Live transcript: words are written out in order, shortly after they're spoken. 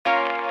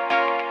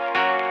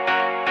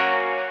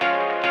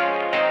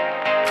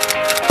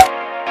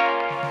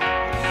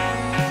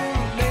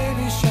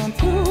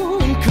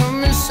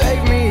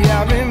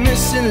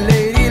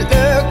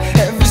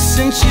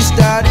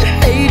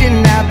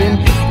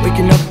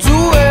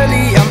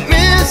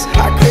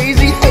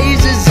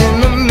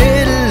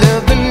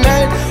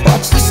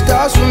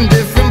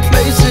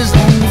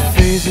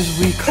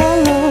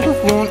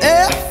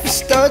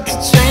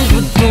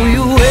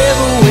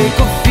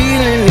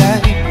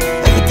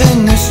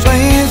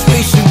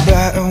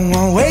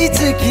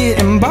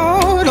getting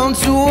bored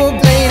onto a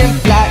plane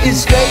and fly it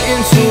straight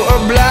into a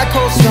black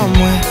hole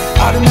somewhere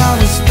out in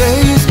outer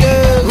space,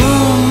 girl.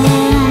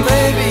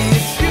 Baby,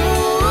 it's you.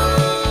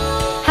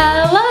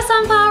 Hello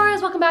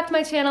sunflowers, welcome back to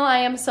my channel. I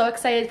am so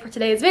excited for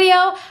today's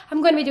video.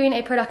 I'm going to be doing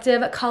a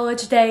productive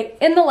college day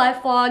in the life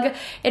vlog.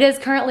 It is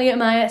currently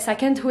my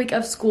second week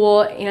of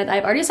school and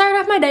I've already started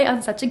off my day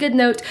on such a good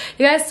note.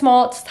 You guys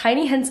saw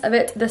tiny hints of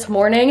it this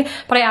morning,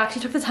 but I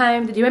actually took the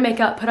time to do my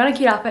makeup, put on a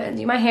cute outfit, and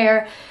do my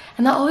hair.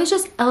 And that always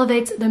just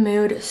elevates the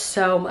mood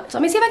so much.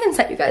 Let me see if I can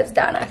set you guys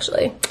down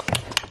actually.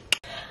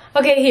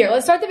 Okay, here,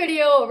 let's start the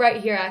video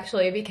right here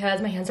actually because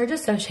my hands are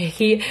just so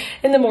shaky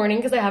in the morning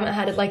because I haven't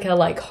had like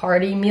a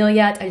hearty meal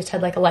yet. I just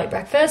had like a light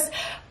breakfast.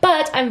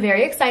 But I'm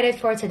very excited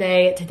for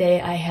today. Today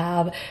I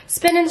have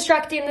spin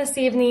instructing this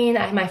evening.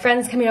 I have my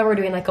friends coming over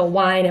doing like a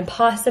wine and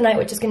pasta night,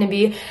 which is gonna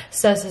be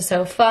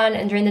so fun.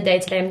 And during the day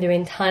today, I'm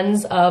doing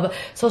tons of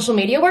social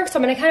media work. So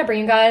I'm gonna kind of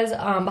bring you guys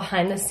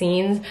behind the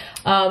scenes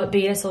of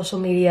being a social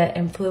media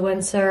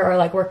influencer or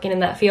like working in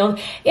that field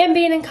and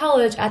being in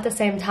college at the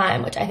same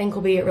time, which I think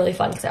will be really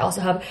fun because I also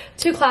have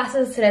 2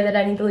 classes today that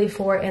I need to leave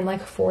for in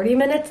like 40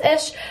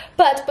 minutes-ish.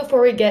 But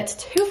before we get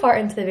too far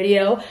into the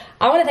video,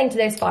 I wanna thank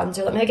today's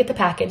sponsor. Let me get the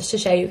package to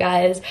show you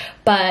guys,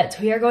 but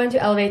we are going to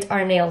elevate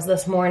our nails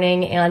this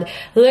morning. And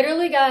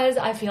literally guys,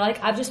 I feel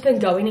like I've just been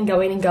going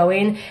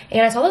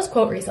and I saw this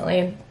quote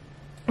recently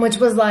which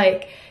was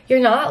like, you're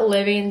not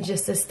living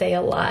just to stay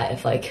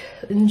alive, like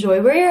enjoy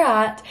where you're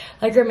at,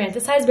 like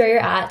romanticize where you're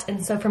at.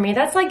 And so for me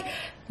that's like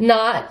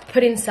not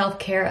putting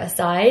self-care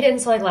aside. And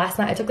so like last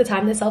night I took the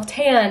time to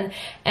self-tan,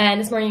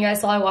 and this morning you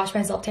guys saw I washed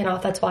my self-tan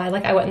off. That's why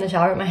like I went in the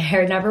shower, my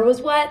hair never was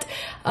wet.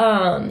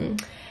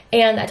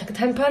 And I took the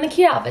time to put on a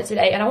cute outfit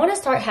today, and I want to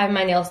start having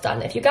my nails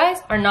done. If you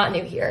guys are not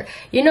new here,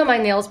 you know my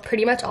nails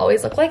pretty much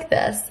always look like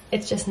this.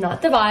 It's just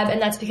not the vibe,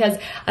 and that's because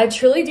I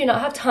truly do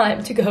not have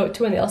time to go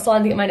to a nail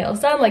salon to get my nails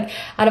done. Like,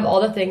 out of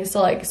all the things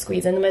to like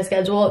squeeze into my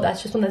schedule,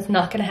 that's just one that's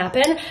not gonna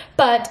happen.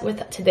 But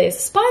with today's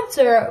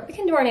sponsor, we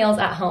can do our nails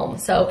at home.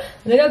 So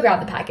let me go grab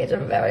the package.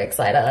 I'm very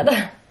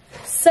excited.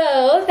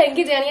 So thank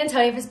you Danny and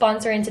Tony for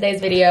sponsoring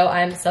today's video.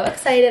 I'm so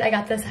excited. I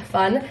got this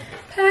fun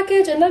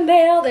package in the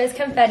mail. There's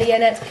confetti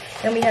in it,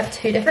 and we have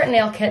 2 different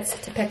nail kits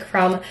to pick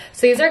from.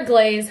 So these are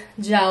glaze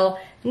gel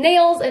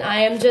nails, and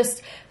I am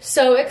just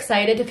so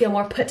excited to feel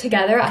more put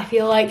together. I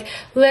feel like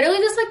literally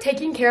just like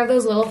taking care of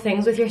those little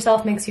things with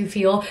yourself makes you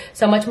feel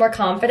so much more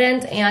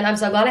confident, and I'm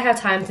so glad I have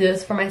time to do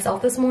this for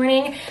myself this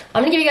morning.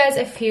 I'm gonna give you guys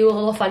a few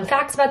little fun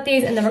facts about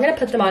these, and then we're gonna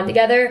put them on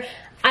together.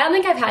 I don't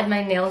think I've had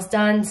my nails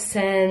done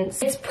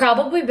since, it's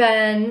probably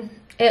been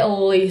at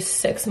least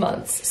 6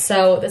 months.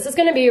 So this is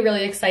gonna be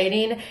really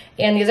exciting,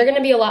 and these are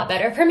gonna be a lot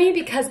better for me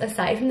because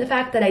aside from the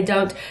fact that I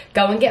don't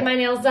go and get my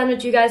nails done,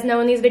 which you guys know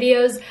in these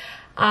videos,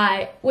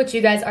 which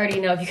you guys already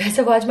know if you guys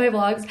have watched my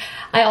vlogs,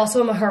 I also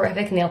am a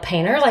horrific nail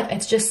painter. Like,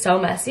 it's just so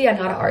messy. I'm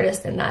not an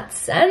artist in that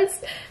sense.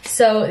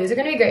 So these are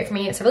gonna be great for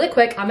me. So really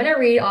quick, I'm gonna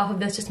read off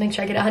of this just to make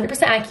sure I get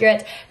 100%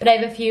 accurate, but I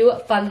have a few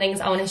fun things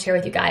I wanna share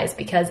with you guys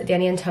because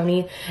Danny and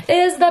Tony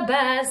is the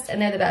best,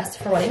 and they're the best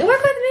for wanting to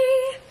work with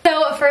me.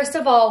 So first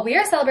of all, we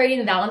are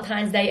celebrating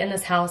Valentine's Day in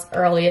this house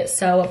early.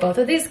 So both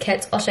of these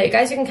kits, I'll show you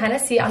guys. You can kind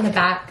of see on the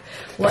back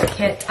what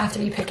kit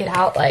after you pick it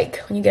out, like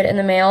when you get it in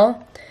the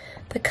mail.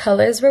 The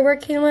colors we're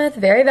working with,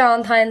 very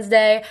Valentine's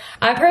Day.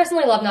 I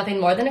personally love nothing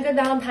more than a good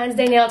Valentine's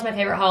Day nail. It's my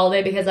favorite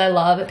holiday because I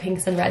love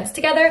pinks and reds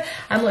together.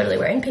 I'm literally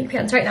wearing pink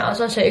pants right now,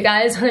 so I'll show you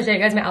guys. I'm gonna show you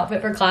guys my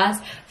outfit for class,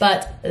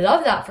 but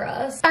love that for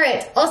us. All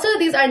right, also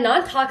these are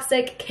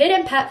non-toxic, kid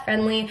and pet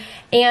friendly,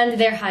 and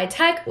they're high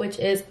tech, which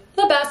is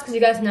the best because you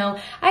guys know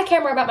I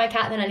care more about my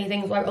cat than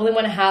anything, so I really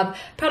wanna have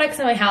products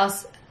in my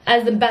house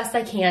as the best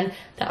I can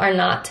that are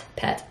not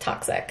pet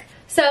toxic.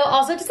 So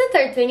also just a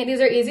third thing,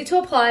 these are easy to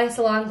apply,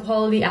 salon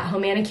quality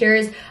at-home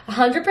manicures,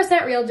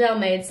 100% real gel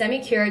made,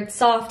 semi-cured,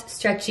 soft,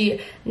 stretchy,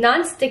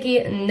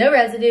 non-sticky, no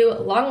residue,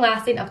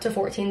 long-lasting up to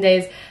 14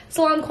 days,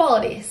 salon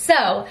quality.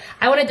 So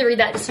I wanted to read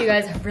that just so you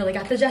guys really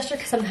got the gesture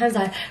because sometimes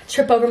I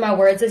trip over my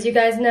words, as you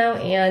guys know,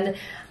 and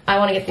I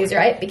want to get these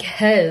right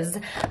because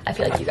I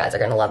feel like you guys are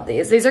going to love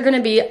these. These are going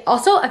to be,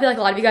 also I feel like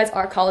a lot of you guys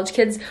are college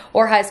kids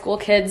or high school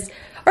kids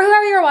or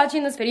whoever you're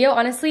watching this video.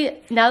 Honestly,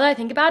 now that I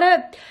think about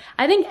it,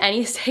 I think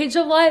any stage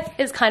of life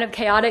is kind of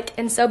chaotic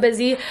and so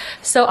busy.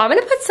 So I'm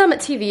gonna put some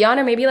TV on,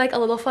 or maybe like a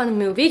little fun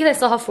movie because I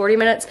still have 40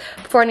 minutes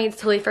before I need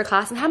to leave for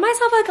class, and have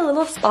myself like a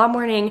little spa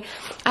morning.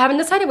 I haven't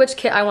decided which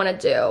kit I want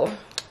to do.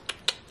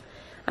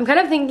 I'm kind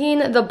of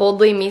thinking the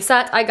Boldly Me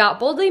set. I got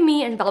Boldly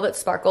Me and Velvet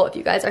Sparkle if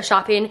you guys are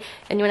shopping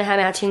and you want to have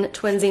matching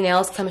twinsy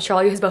nails, because I'm sure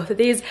I'll use both of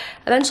these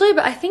eventually.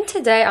 But I think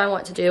today I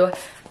want to do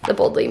the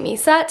Boldly Me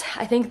set.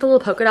 I think the little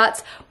polka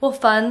dots will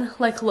fun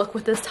like look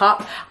with this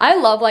top. I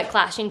love like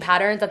clashing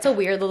patterns. That's a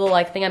weird little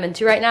like thing I'm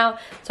into right now.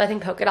 So I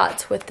think polka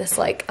dots with this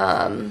like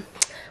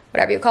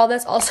whatever you call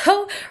this.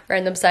 Also,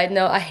 random side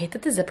note, I hate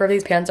that the zipper of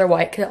these pants are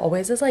white because it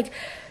always is like,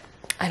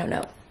 I don't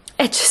know.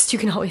 It just, you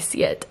can always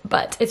see it,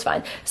 but it's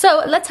fine.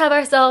 So let's have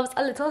ourselves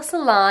a little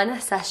salon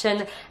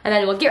session, and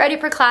then we'll get ready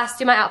for class,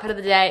 do my outfit of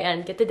the day,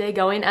 and get the day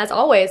going as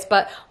always.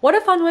 But what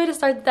a fun way to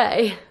start the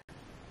day.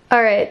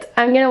 Alright,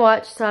 I'm gonna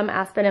watch some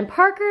Aspen and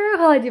Parker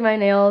while I do my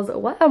nails.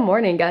 What a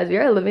morning, guys. We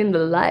are living the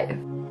life.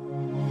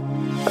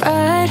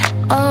 Right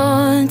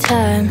on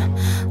time,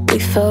 we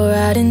fell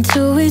right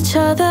into each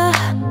other.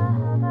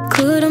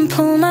 Couldn't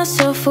pull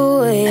myself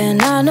away, and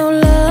I know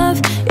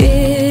love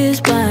is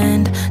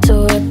blind,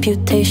 so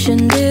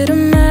reputation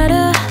didn't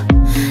matter.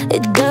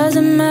 It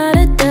doesn't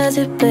matter, does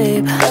it,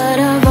 babe? But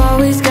I've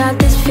always got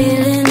this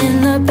feeling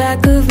in the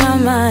back of my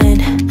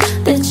mind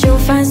that you'll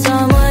find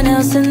someone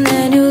else and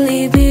then you'll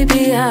leave me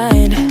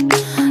behind.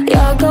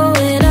 You're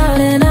going out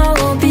and I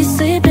won't be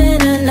sleeping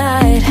at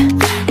night.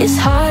 It's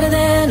harder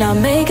than I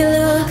make it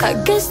look.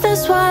 I guess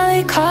that's why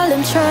they call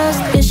them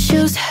trust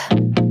issues,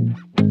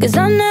 'cause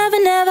I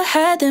never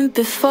had them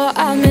before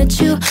I met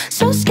you.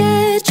 So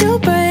scared you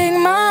break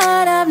my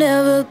heart. I've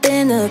never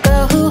been a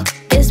girl who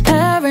is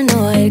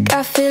paranoid.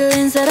 Got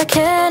feelings that I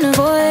can't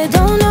avoid.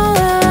 Don't know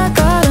where I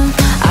got them.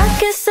 I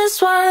guess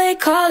that's why they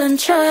call them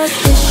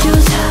trust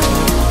issues.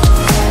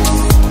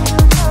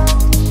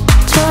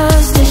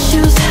 Trust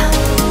issues.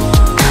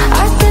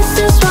 I guess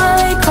that's why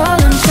they call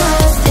them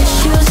trust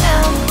issues.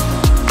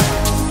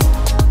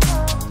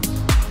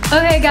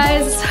 Okay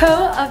guys, so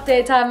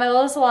update time. My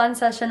little salon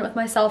session with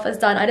myself is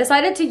done. I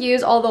decided to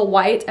use all the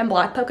white and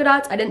black polka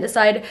dots. I didn't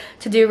decide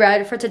to do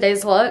red for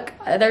today's look.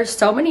 There's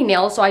so many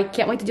nails, so I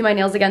can't wait to do my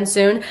nails again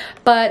soon.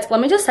 But let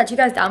me just set you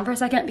guys down for a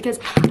second because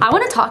I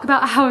want to talk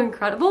about how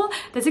incredible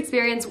this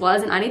experience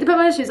was, and I need to put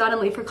my shoes on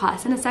and leave for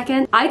class in a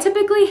second. I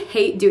typically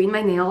hate doing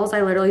my nails.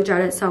 I literally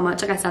dread it so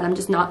much. Like I said, I'm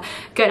just not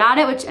good at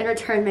it, which in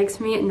return makes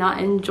me not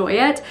enjoy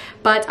it.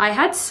 But I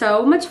had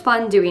so much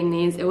fun doing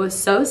these. It was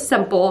so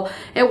simple.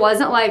 It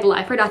wasn't like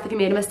life or death if you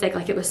made a mistake.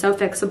 Like, it was so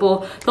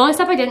fixable. The only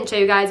step I didn't show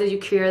you guys is you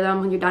cure them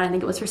when you're done. I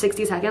think it was for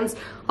 60 seconds.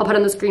 I'll put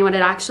on the screen what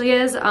it actually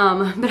is.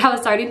 But I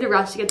was starting to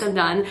rush to get them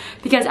done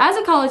because as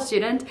a college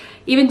student,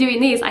 even doing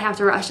these, I have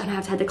to rush and I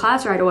have to head to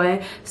class right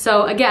away.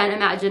 So again,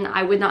 imagine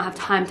I would not have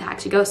time to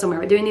actually go somewhere.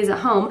 But doing these at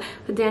home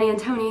with Danny and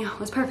Tony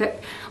was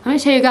perfect. Let me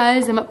show you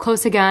guys them up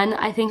close again.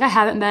 I think I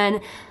haven't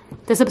been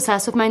this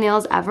obsessed with my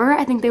nails ever.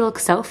 I think they look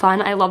so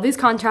fun. I love these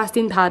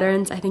contrasting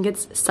patterns. I think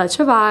it's such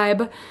a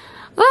vibe.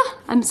 Oh,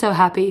 I'm so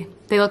happy.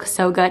 They look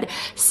so good.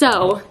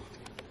 So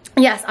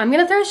yes, I'm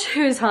gonna throw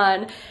shoes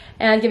on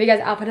and give you guys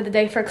outfit of the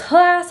day for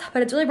class,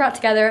 but it's really brought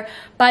together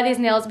by these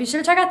nails. Be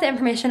sure to check out the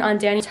information on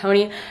Danny and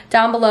Tony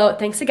down below.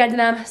 Thanks again to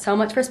them so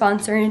much for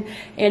sponsoring,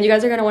 and you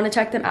guys are gonna wanna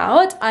check them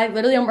out. I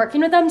literally am working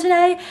with them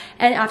today,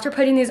 and after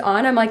putting these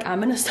on, I'm like, I'm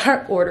gonna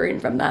start ordering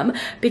from them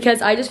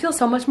because I just feel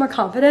so much more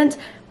confident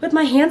with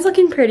my hands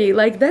looking pretty.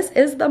 Like, this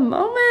is the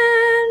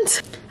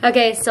moment.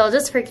 Okay, still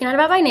just freaking out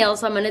about my nails,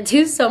 so I'm gonna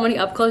do so many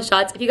up close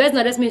shots. If you guys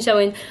notice me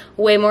showing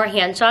way more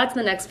hand shots in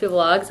the next few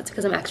vlogs, it's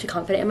because I'm actually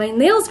confident in my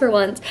nails for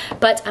once.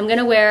 But I'm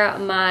gonna wear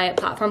my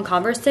platform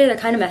Converse today. They're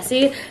kind of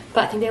messy,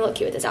 but I think they look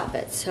cute with this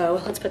outfit.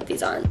 So let's put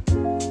these on.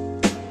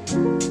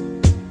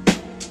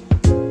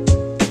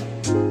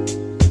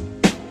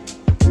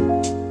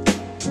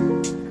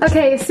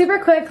 Okay, super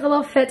quick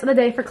little fit of the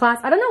day for class.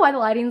 I don't know why the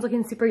lighting's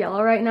looking super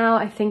yellow right now.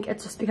 I think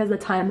it's just because of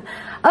the time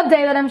of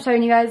day that I'm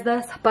showing you guys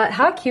this. But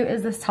how cute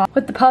is this top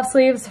with the puff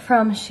sleeves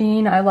from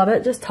Shein? I love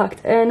it, just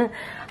tucked in.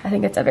 I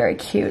think it's a very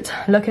cute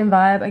look and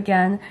vibe.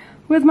 Again,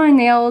 with my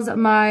nails,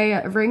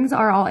 my rings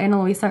are all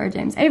Ana Luisa or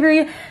James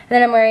Avery. And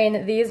then I'm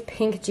wearing these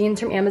pink jeans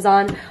from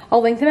Amazon.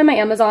 I'll link them in my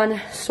Amazon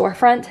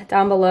storefront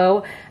down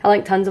below. I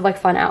like tons of like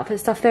fun outfit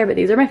stuff there, but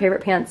these are my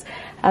favorite pants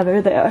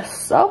ever. They are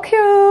so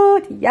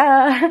cute,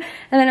 yeah. And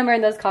then I'm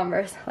wearing those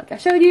Converse like I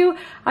showed you.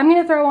 I'm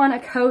gonna throw on a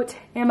coat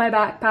and my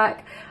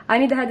backpack. I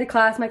need to head to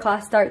class. My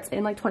class starts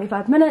in like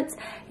 25 minutes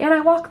and I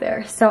walk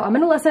there. So I'm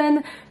gonna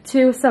listen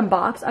to some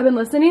bops. I've been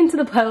listening to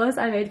the playlist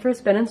I made for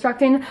spin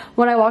instructing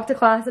when I walk to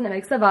class, and it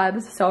makes the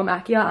vibes so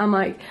immaculate. I'm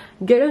like,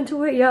 get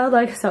into it, yeah,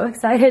 like so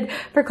excited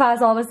for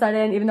class all of a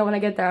sudden, even though when I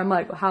get there, I'm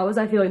like, how was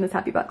I feeling this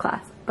happy about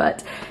class?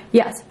 But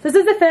yes, this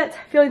is the fit.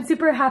 Feeling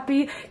super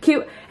happy,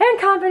 cute, and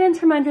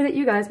confident. Reminder that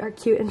you guys are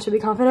cute and should be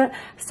confident.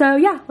 So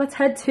yeah, let's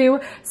head to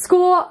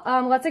school.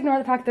 Let's ignore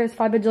the fact there's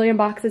 5 bajillion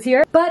boxes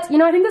here. But you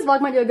know, I think this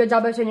vlog might do a good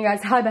job of showing you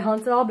guys how I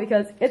balance it all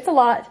because it's a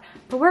lot,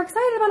 but we're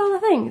excited about all the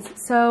things.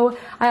 So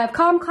I have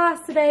comm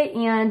class today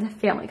and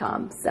family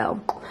comm. So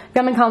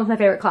family comm is my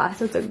favorite class,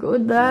 so it's a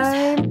good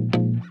day.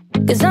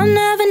 'Cause I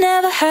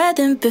never had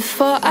them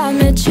before I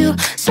met you.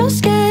 So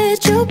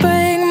scared you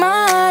break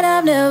my heart.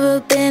 I've never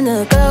been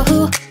a girl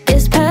who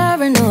is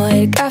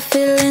paranoid. Got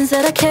feelings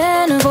that I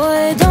can't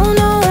avoid. Don't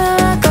know where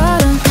I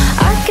got them.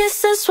 I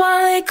guess that's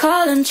why they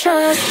call them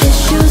trust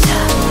issues.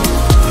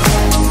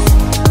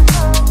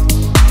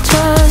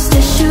 Trust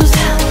issues.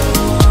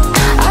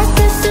 I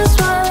guess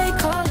that's why they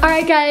call them.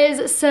 Alright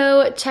guys,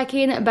 so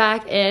checking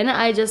back in.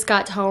 I just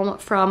got home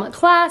from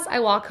class. I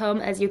walk home,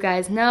 as you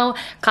guys know.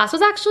 Class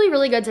was actually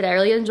really good today. I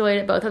really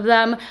enjoyed both of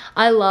them.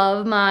 I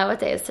love my, what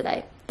day is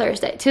today?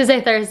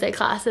 Tuesday, Thursday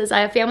classes. I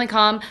have family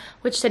comm,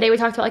 which today we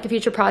talked about like a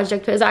future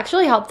project, but it was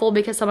actually helpful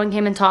because someone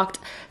came and talked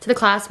to the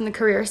class from the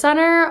Career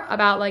Center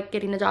about like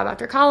getting a job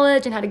after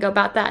college and how to go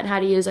about that and how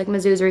to use like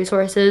Mizzou's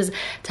resources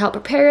to help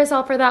prepare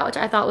yourself for that, which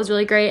I thought was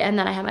really great. And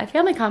then I have my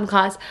family comm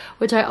class,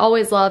 which I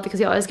always love because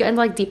we always get into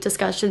like deep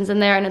discussions in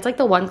there, and it's like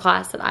the one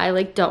class that I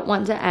like don't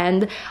want to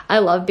end. I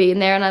love being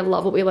there and I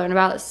love what we learn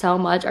about it so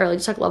much. I really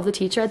just like love the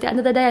teacher at the end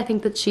of the day. I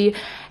think that she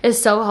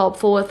is so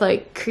helpful with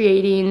like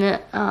creating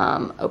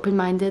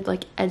open-minded,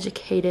 like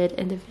educated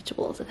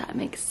individuals, if that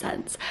makes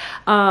sense.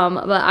 But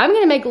I'm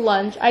gonna make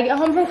lunch. I get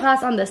home from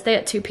class on this day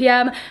at 2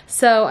 p.m.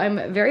 so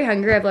I'm very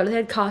hungry. I've literally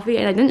had coffee,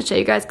 and I didn't show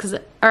you guys because,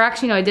 or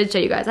actually no, I did show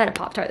you guys. I had a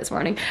Pop-Tart this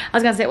morning. I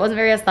was gonna say it wasn't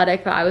very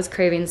aesthetic, but I was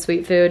craving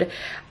sweet food,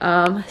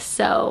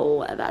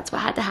 so that's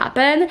what had to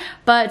happen.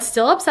 But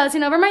still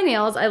obsessing over my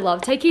nails. I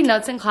love taking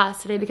notes in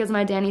class today because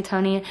my Danny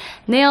Tony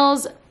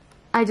nails,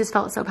 I just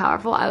felt so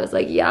powerful. I was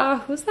like, yeah,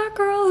 who's that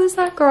girl? Who's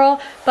that girl?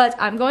 But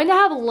I'm going to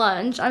have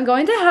lunch. I'm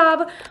going to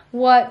have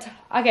what,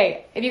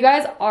 okay, if you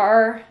guys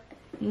are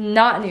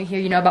not new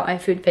here, you know about my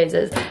food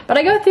phases. But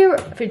I go through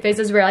food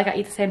phases where like I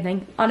eat the same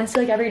thing,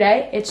 honestly, like every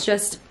day. It's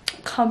just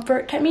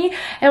comfort to me.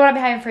 And what I'm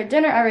having for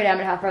dinner every day, I'm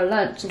gonna have for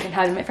lunch, and then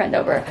having my friend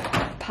over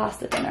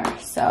pasta dinner.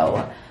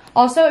 So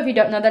also, if you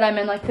don't know that I'm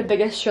in like the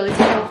biggest Shirley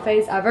Temple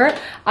phase ever,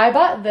 I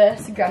bought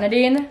this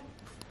grenadine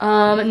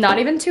not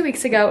even 2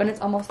 weeks ago, and it's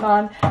almost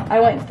gone.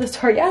 I went to the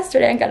store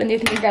yesterday and got a new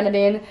thing of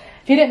grenadine.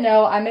 If you didn't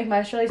know, I make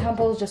my Shirley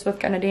Temples just with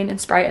grenadine and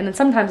Sprite, and then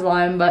sometimes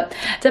lime, but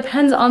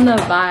depends on the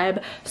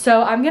vibe.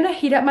 So I'm gonna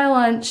heat up my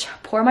lunch,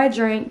 pour my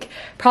drink,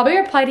 probably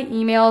reply to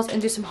emails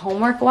and do some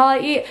homework while I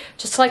eat,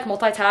 just to like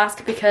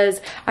multitask,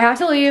 because I have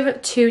to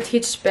leave to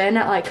teach spin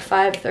at like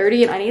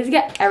 5:30, and I need to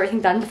get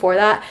everything done before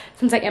that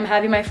since I am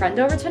having my friend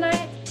over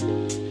tonight.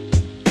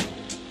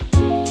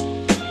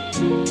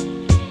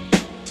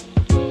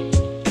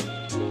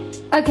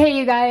 Okay,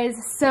 you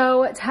guys,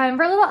 so time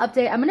for a little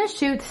update. I'm gonna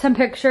shoot some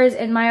pictures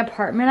in my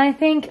apartment, I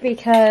think,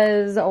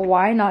 because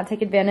why not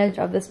take advantage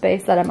of the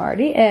space that I'm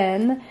already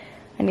in?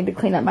 I need to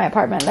clean up my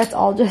apartment. Let's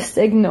all just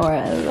ignore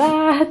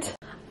that.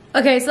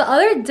 Okay, so the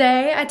other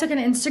day I took an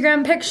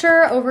Instagram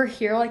picture over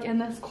here, like in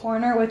this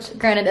corner, which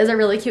granted is a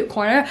really cute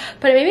corner,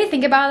 but it made me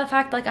think about the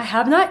fact like I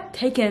have not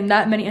taken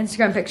that many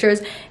Instagram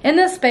pictures in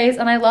this space,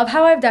 and I love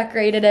how I've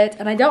decorated it,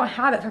 and I don't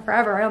have it for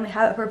forever. I only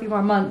have it for a few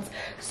more months.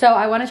 So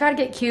I want to try to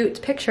get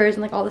cute pictures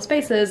in like all the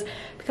spaces,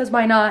 because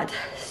why not?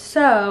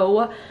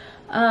 So,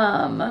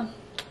 can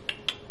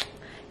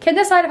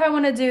decide if I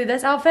want to do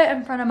this outfit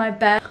in front of my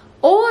bed,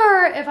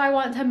 or if I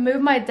want to move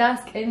my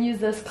desk and use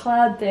this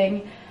cloud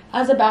thing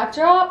as a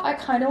backdrop. I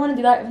kind of want to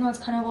do that, even though it's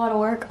kind of a lot of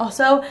work.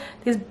 Also,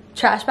 these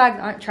trash bags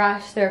aren't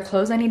trash. They're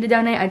clothes I need to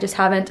donate. I just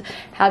haven't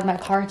had my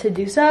car to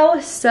do so.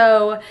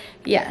 So,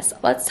 yes,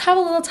 let's have a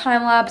little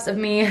time lapse of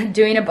me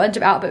doing a bunch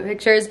of outfit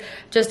pictures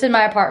just in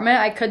my apartment.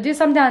 I could do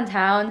some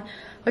downtown,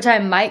 which I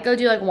might go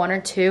do like 1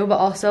 or 2, but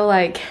also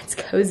like it's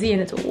cozy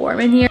and it's warm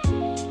in here.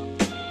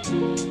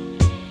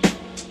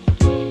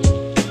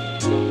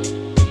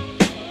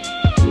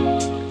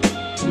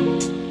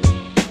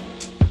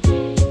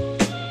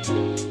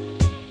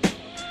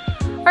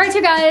 Alright,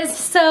 you guys,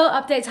 so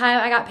update time.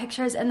 I got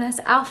pictures in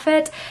this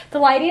outfit. The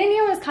lighting in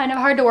here was kind of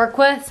hard to work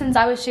with since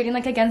I was shooting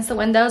like against the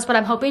windows, but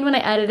I'm hoping when I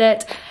edit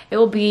it, it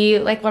will be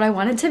like what I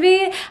want it to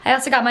be. I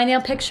also got my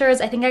nail pictures.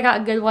 I think I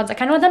got good ones. I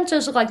kind of want them to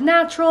just look like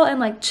natural and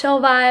like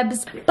chill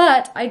vibes,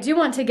 but I do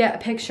want to get a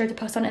picture to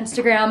post on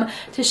Instagram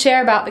to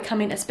share about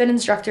becoming a spin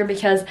instructor,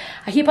 because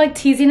I keep like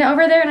teasing it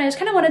over there, and I just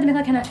kind of wanted to make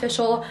like an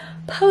official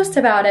post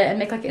about it and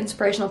make like an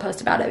inspirational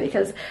post about it,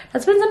 because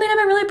that's been something I've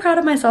been really proud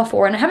of myself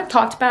for, and I haven't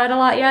talked about it a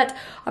lot yet.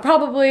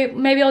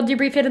 Maybe I'll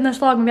debrief it in this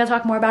vlog, maybe I'll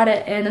talk more about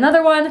it in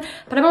another one,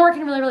 but I've been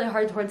working really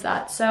hard towards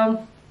that.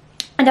 So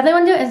I definitely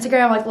want to do an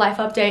Instagram like life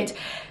update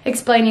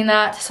explaining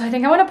that. So I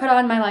think I want to put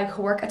on my like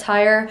work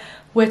attire,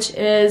 which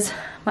is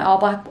my all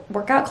black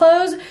workout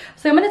clothes.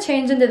 So I'm going to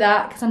change into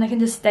that because then I can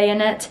just stay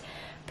in it.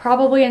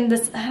 Probably in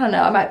this, I don't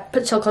know, I might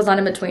put chill clothes on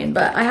in between,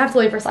 but I have to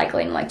leave for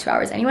cycling in like 2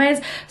 hours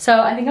anyways.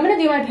 So I think I'm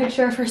gonna do my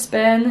picture for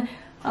spin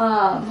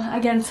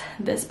against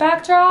this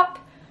backdrop,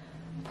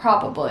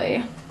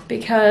 probably,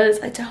 because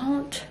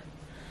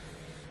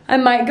I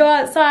might go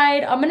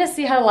outside. I'm gonna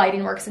see how the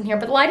lighting works in here,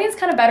 but the lighting is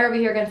kind of better over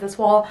here against this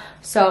wall,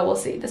 so we'll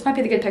see. This might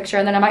be the good picture,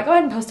 and then I might go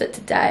ahead and post it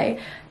today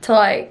to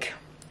like,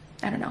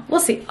 I don't know, we'll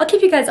see. I'll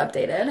keep you guys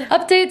updated.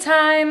 Update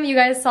time. You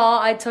guys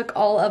saw I took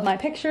all of my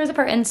pictures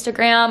for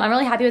Instagram. I'm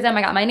really happy with them.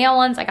 I got my nail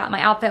ones, I got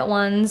my outfit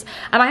ones.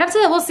 I might have to,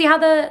 we'll see how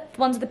the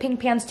ones with the pink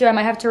pants do. I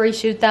might have to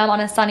reshoot them on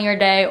a sunnier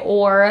day,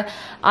 or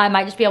I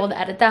might just be able to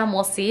edit them,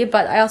 we'll see.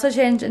 But I also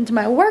changed into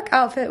my work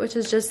outfit, which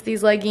is just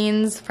these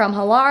leggings from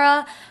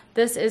Halara.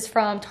 This is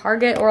from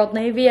Target or Old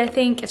Navy, I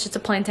think. It's just a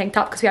plain tank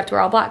top because we have to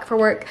wear all black for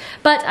work.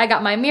 But I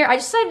got my mirror. I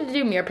just decided to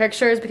do mirror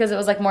pictures because it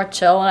was like more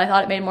chill, and I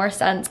thought it made more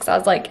sense because I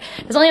was like,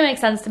 this only makes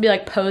sense to be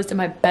like posed in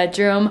my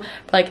bedroom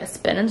for like a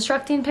spin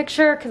instructing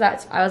picture, because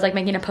I was like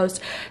making a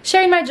post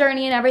sharing my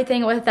journey and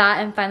everything with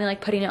that, and finally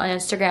like putting it on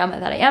Instagram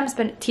that I am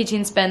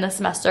teaching spin this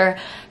semester.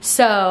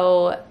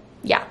 So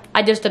yeah,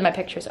 I just did my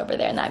pictures over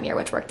there in that mirror,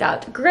 which worked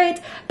out great.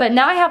 But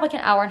now I have like an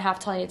hour and a half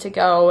till I need to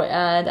go,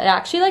 and I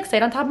actually like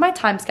stayed on top of my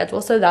time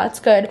schedule, so that's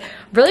good.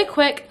 Really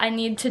quick, I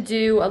need to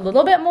do a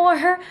little bit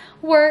more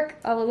work,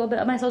 a little bit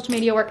of my social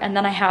media work, and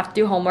then I have to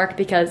do homework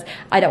because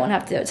I don't want to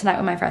have to do it tonight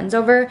with my friends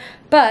over.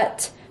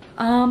 But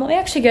let me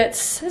actually get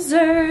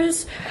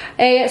scissors.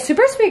 A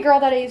super sweet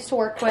girl that I used to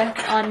work with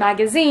on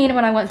magazine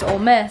when I went to Ole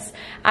Miss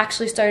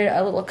actually started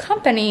a little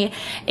company,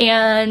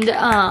 and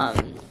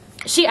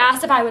she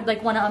asked if I would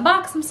like want to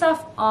unbox some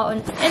stuff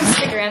on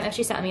Instagram, and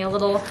she sent me a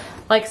little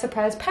like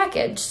surprise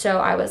package. So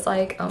I was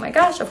like, oh my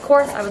gosh, of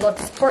course, I would love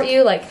to support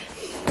you. Like,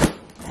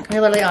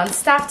 we're literally on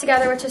staff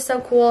together, which is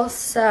so cool.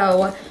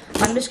 So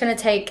I'm just gonna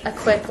take a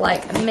quick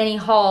like mini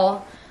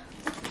haul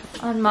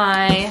on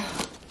my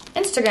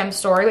Instagram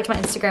story, which my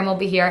Instagram will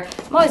be here.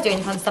 I'm always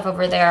doing fun stuff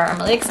over there. I'm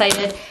really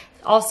excited.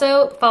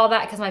 Also follow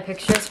that because my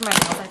pictures for my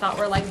nails I thought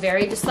were like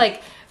very just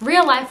like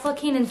real life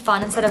looking and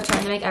fun instead of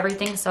trying to make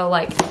everything so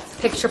like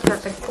picture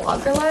perfect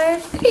vlogger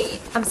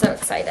life. I'm so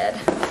excited.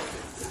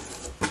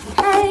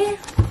 Hey,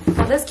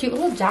 got this cute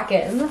little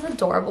jacket. Isn't this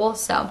adorable?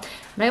 So I'm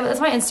gonna put this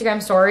on my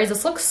Instagram stories.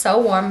 This looks so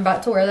warm. I'm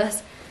about to wear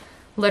this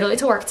literally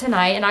to work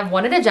tonight, and I've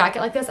wanted a jacket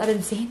like this. I've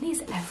been seeing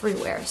these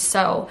everywhere.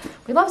 So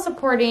we love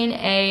supporting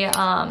a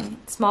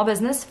small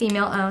business,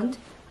 female owned,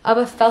 of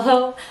a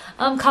fellow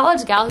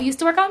college gal who used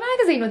to work on a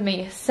magazine with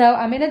me. So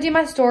I'm gonna do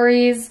my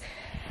stories.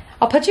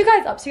 I'll put you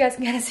guys up so you guys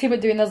can kind of see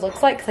what doing those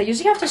looks like, because I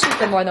usually have to shoot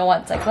them more than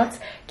once. Like, let's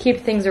keep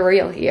things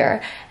real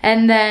here.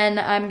 And then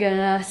I'm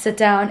gonna sit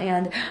down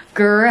and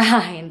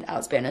grind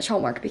out Spanish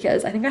homework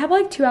because I think I have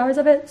like 2 hours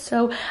of it.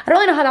 So I don't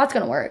really know how that's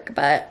gonna work,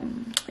 but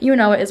you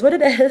know, it is what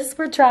it is.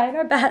 We're trying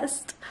our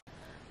best.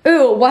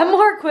 Ooh, one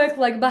more quick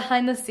like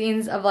behind the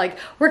scenes of like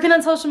working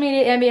on social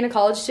media and being a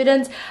college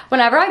student.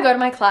 Whenever I go to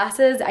my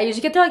classes, I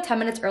usually get there like 10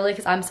 minutes early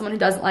because I'm someone who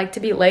doesn't like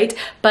to be late,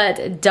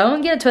 but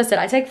don't get it twisted.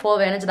 I take full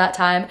advantage of that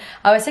time.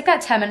 I always take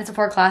that 10 minutes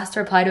before class to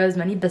reply to as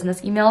many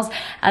business emails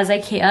as I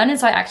can, and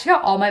so I actually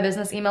got all my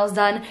business emails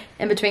done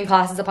in between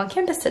classes up on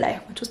campus today,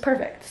 which was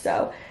perfect.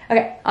 So,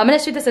 okay, I'm gonna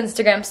shoot this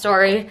Instagram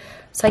story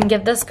so I can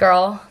give this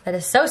girl that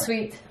is so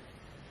sweet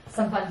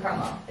some fun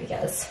promo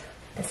because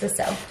this is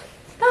so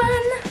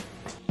fun.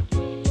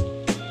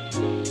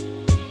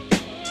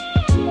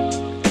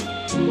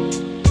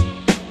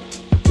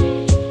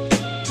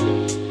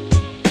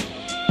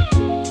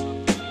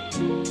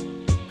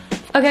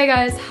 Okay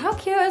guys, how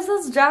cute is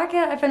this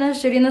jacket? I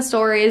finished shooting the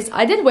stories.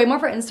 I did way more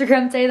for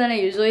Instagram today than I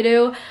usually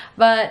do,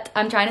 but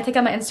I'm trying to take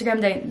up my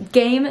Instagram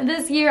game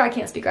this year. I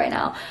can't speak right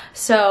now.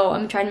 So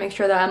I'm trying to make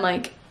sure that I'm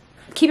like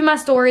keeping my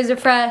stories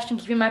refreshed and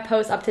keeping my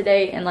posts up to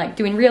date and like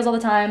doing reels all the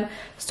time.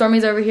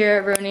 Stormy's over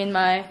here ruining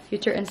my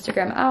future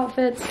Instagram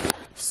outfits.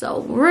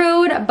 So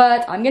rude,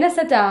 but I'm gonna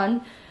sit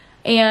down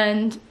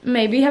and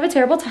maybe have a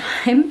terrible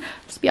time.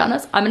 Let's be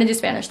honest. I'm gonna do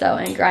Spanish though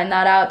and grind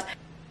that out.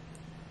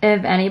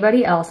 If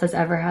anybody else has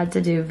ever had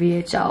to do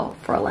VHL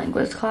for a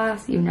language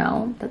class, you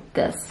know that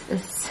this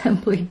is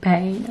simply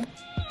pain.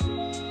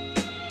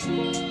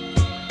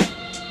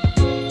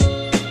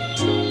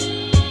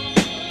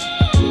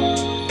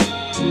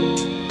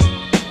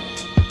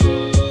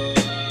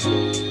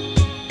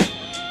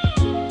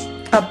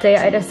 Update,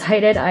 I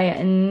decided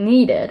I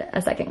needed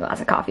a second glass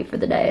of coffee for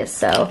the day,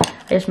 so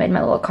I just made my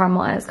little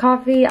caramelized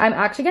coffee. I'm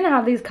actually gonna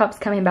have these cups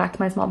coming back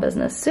to my small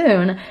business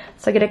soon,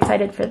 so I get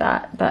excited for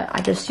that, but I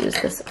just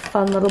used this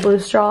fun little blue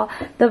straw.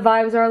 The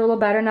vibes are a little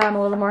better now. I'm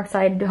a little more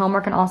excited to do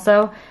homework, and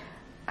also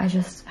I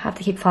just have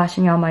to keep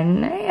flashing y'all my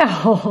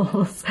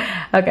nails.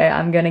 Okay,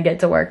 I'm gonna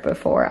get to work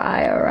before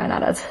I run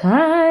out of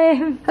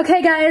time.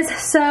 Okay guys,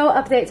 so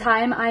update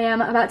time. I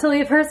am about to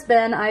leave for a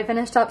spin. I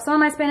finished up some of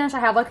my Spanish. I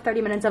have like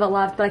 30 minutes of it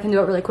left, but I can do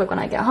it really quick when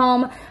I get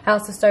home. I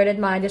also started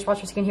my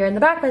dishwasher skin here in the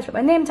back. I just put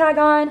my name tag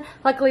on.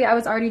 Luckily, I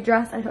was already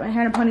dressed. I put my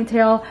hair in a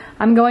ponytail.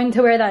 I'm going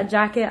to wear that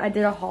jacket I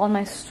did a haul in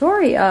my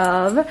story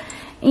of,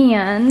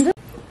 and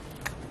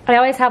I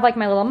always have like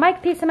my little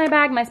mic piece in my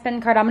bag, my spin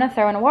card I'm gonna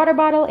throw in a water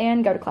bottle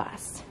and go to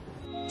class.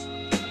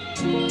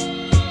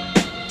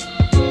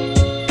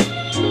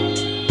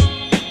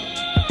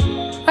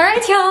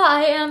 Alright y'all,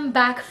 I am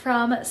back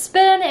from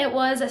spin. It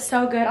was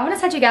so good. I want to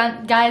set you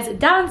guys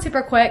down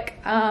super quick.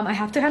 I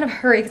have to kind of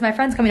hurry because my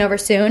friend's coming over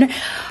soon.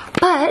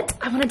 But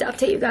I wanted to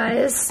update you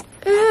guys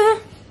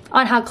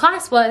on how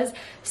class was.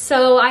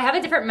 So I have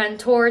a different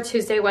mentor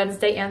Tuesday,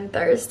 Wednesday, and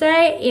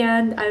Thursday,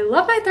 and I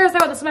love my Thursday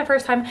one. This is my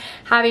first time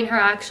having her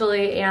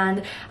actually, and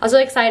I was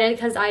really excited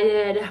because I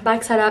did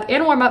bike setup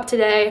and warm up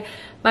today.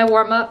 My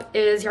warm up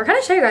is here. I'll kind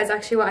of show you guys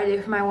actually what I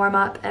do for my warm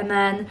up, and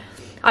then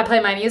I play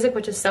my music,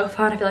 which is so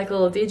fun. I feel like a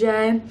little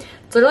DJ.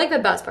 It's literally like the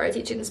best part of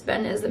teaching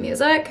spin is the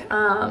music.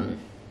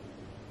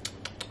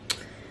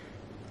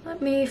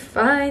 Let me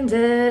find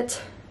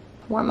it.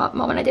 Warm up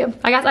moment I do.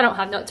 I guess I don't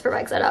have notes for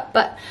bike setup,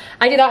 but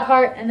I do that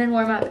part and then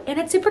warm up, and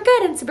it's super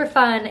good and super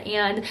fun.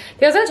 And if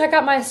you guys want to check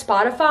out my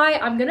Spotify,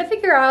 I'm gonna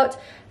figure out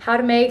how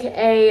to make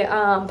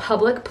a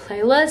public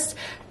playlist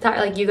that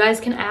like you guys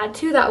can add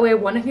to. That way,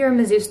 one if you're a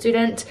Mizzou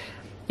student,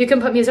 you can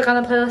put music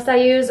on the playlist I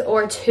use,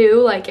 or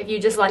 2, like if you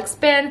just like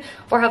spin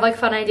or have like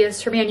fun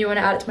ideas for me and you want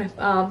to add it to my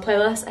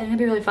playlist. I think it'd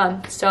be really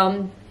fun.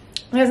 So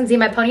you guys can see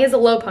my pony is a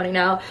low pony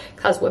now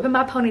because I was whipping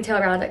my ponytail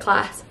around at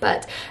class,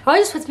 but it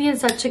always just puts me in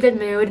such a good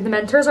mood. The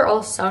mentors are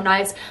all so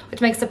nice, which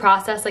makes the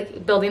process,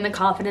 like building the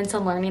confidence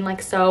and learning,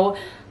 like so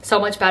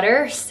much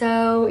better.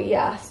 So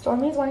yeah,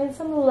 Stormy's wanting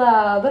some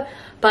love,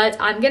 but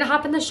I'm gonna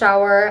hop in the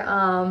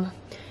shower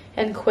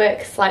and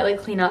quick slightly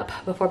clean up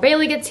before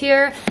Bailey gets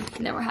here,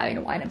 and then we're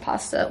having wine and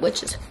pasta,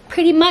 which is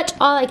pretty much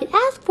all I could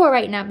ask for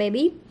right now,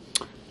 baby.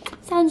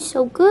 Sounds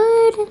so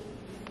good.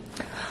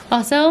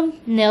 Also,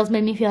 nails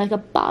made me feel like a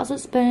boss at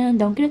spin.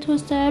 Don't get it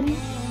twisted.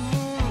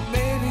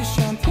 Baby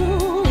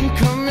shampoo and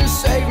come and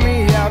save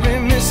me. I've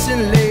been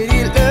missing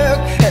lady luck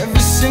ever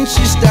since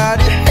she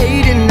started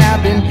hating.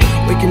 I've been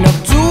waking up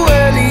too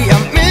early. I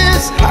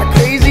miss our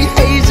crazy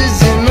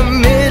hazes in the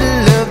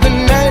middle of the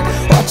night.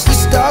 Watch the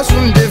stars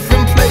from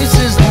different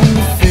places. And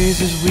the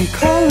phases we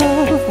call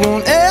love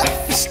won't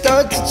ever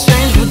start to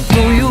change. We're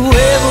doing